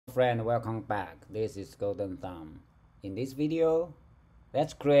Friend, welcome back. This is Golden Thumb. In this video,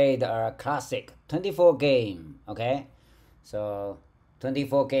 let's create a classic 24 game. Okay, so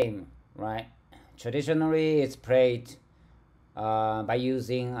 24 game, right? Traditionally, it's played by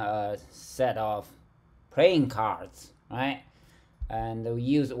using a set of playing cards, right? And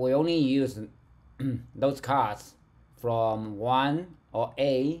we only use those cards from 1 or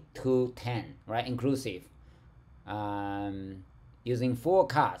A to 10, right? Inclusive. Using 4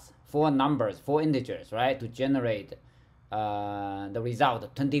 cards, 4 numbers, 4 integers, right, to generate the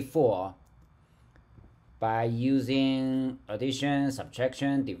result 24 by using addition,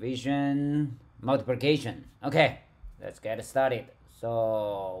 subtraction, division, multiplication. Okay, let's get started.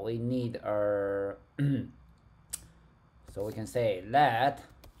 So we need our so we can say let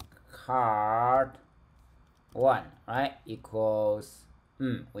card 1, right, equals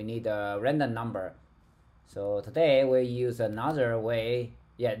we need a random number. So today we use another way.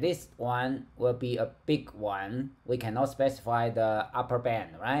 Yeah, this one will be a big one. We cannot specify the upper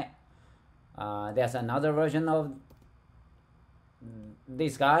band, right? There's another version of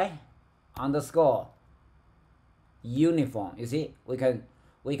this guy, underscore uniform. You see, we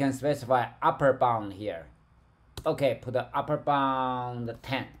can specify upper bound here. Okay, put the upper bound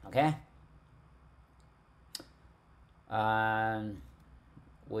 10. Okay.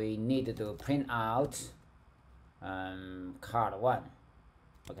 We need to print out card 1.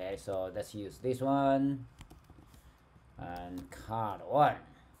 Okay, so let's use this one and card 1.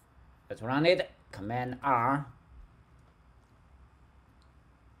 Let's run it. Command R.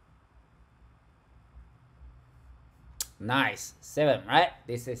 Nice, 7, right?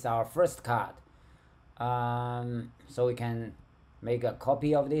 This is our first card. So we can make a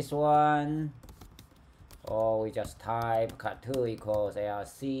copy of this one, or we just type card 2 equals ARC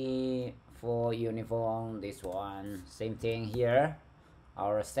for uniform. This one, same thing here,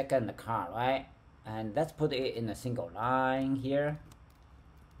 our second card, right? And let's put it in a single line here.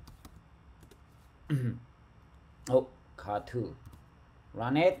 Oh, card 2,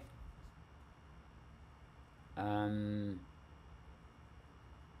 run it.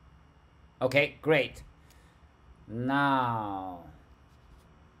 Okay, great. Now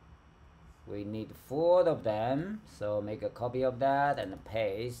we need 4 of them, so make a copy of that and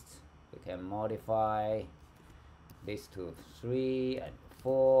paste. We can modify this to 3 and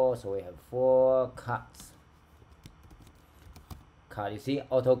 4, so we have 4 cards. You see,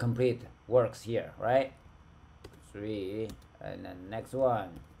 autocomplete works here, right? 3, and then next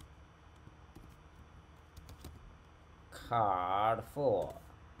one, card 4,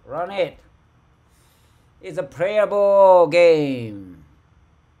 run it. It's a playable game.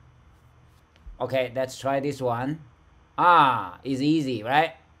 Okay, let's try this one. It's easy,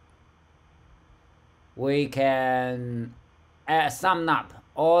 right? We can sum up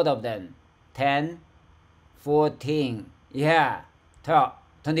all of them. 10, 14, yeah, 12,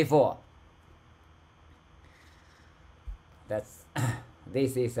 24. That's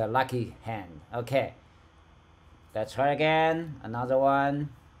this is a lucky hand. Okay, let's try again. Another one.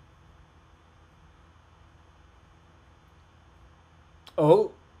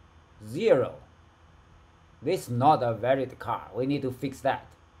 Oh, 0. This is not a valid card. We need to fix that.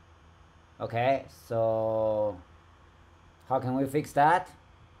 Okay, so how can we fix that?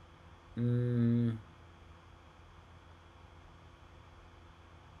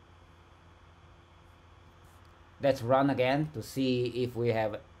 Let's run again to see if we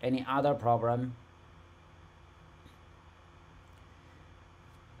have any other problem.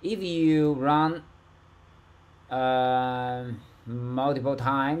 If you run multiple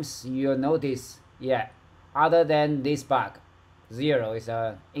times, you'll notice, yeah, other than this bug, 0 is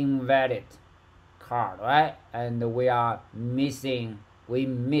an invalid card, right? And we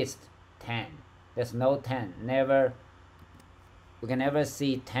missed 10. There's no 10. We can never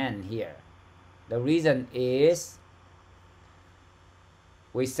see 10 here. The reason is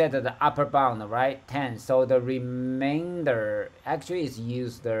we set the upper bound, right, 10, so the remainder actually is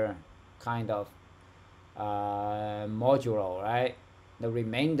used kind of modulo, right? The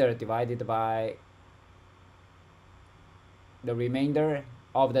remainder divided by the remainder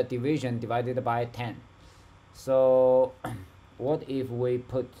of the division divided by 10. So what if we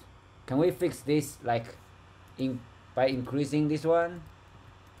put, can we fix this like by increasing this one,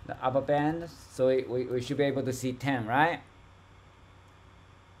 the upper band, so we should be able to see 10, right?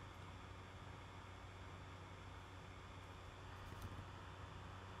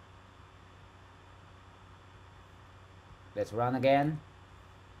 Let's run again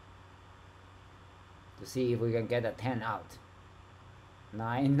to see if we can get a 10 out.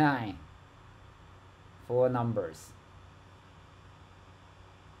 9, 9, 4 numbers.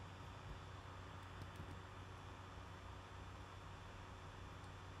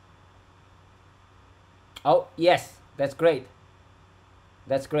 Oh, yes, that's great.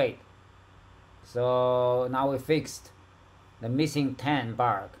 That's great. So now we fixed the missing 10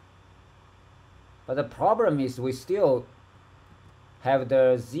 bark. But the problem is we still have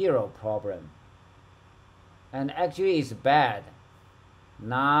the 0 problem. And actually it's bad.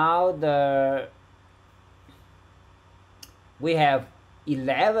 Now we have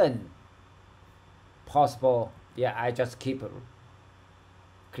 11 possible. Yeah, I just keep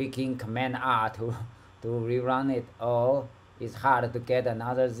clicking Command R to rerun it. Oh, it's hard to get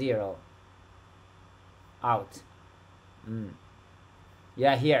another 0 out.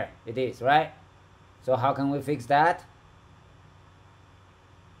 Yeah, here it is, right? So how can we fix that?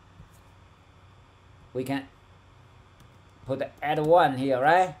 We can put add 1 here,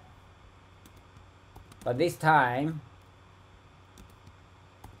 right? But this time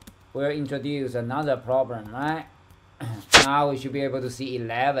we'll introduce another problem, right? Now we should be able to see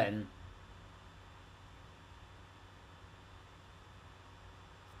 11.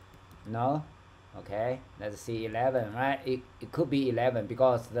 No? Okay, let's see 11, right? It could be 11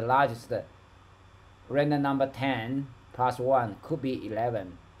 because the largest random number 10 plus 1 could be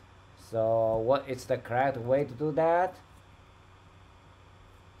 11. So what is the correct way to do that?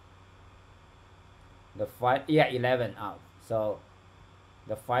 Yeah, 11 out. So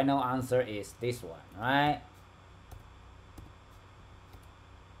the final answer is this one, right?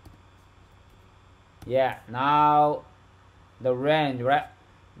 Yeah, now the range, right?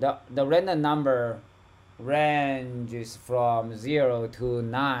 The random number ranges from 0 to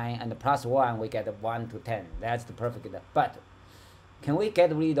 9, and plus 1 we get 1 to 10. That's the perfect. But can we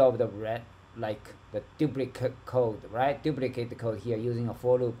get rid of the the duplicate code, right? Duplicate the code here using a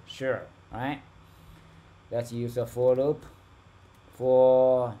for loop. Sure, right? Let's use a for loop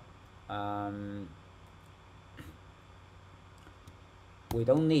for we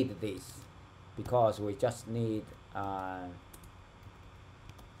don't need this because we just need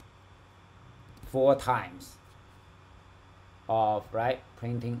 4 times of, right,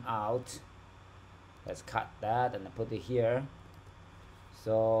 printing out. Let's cut that and put it here.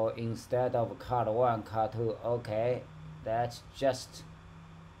 So instead of card 1, card 2, okay, let's just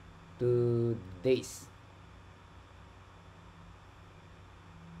do this.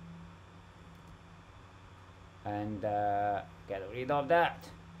 And get rid of that.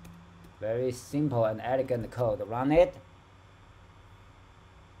 Very simple and elegant code. Run it.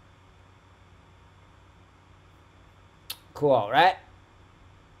 Cool, right?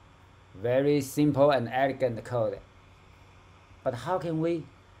 Very simple and elegant code. But how can we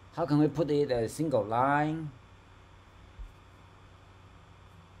put it a single line?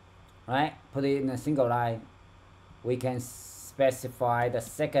 Right? Put it in a single line. We can specify the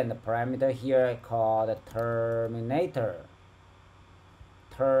second parameter here called terminator.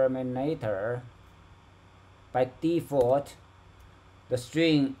 Terminator. By default, the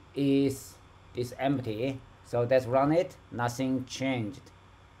string is empty. So let's run it. Nothing changed.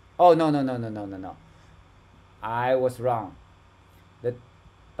 Oh, no. I was wrong.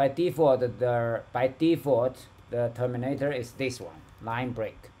 By default the terminator is this one, line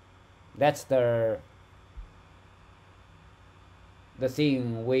break. That's the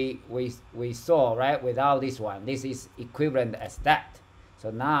thing we saw, right? Without this one, this is equivalent as that.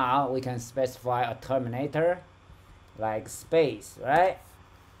 So now we can specify a terminator like space, right,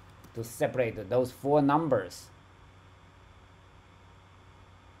 to separate those 4 numbers.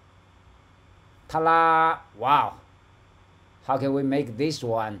 Ta-la! Wow! How can we make this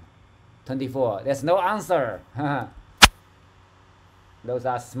one 24? There's no answer. Those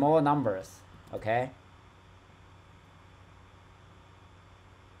are small numbers, okay?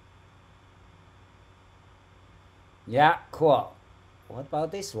 Yeah, cool. What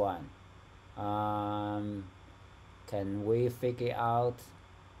about this one? Can we figure out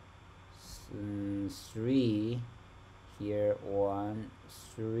 3 here, 1,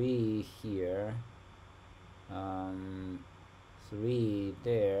 3 here, 3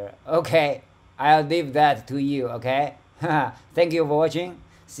 there. Okay, I'll leave that to you, okay? Thank you for watching.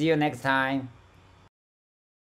 See you next time.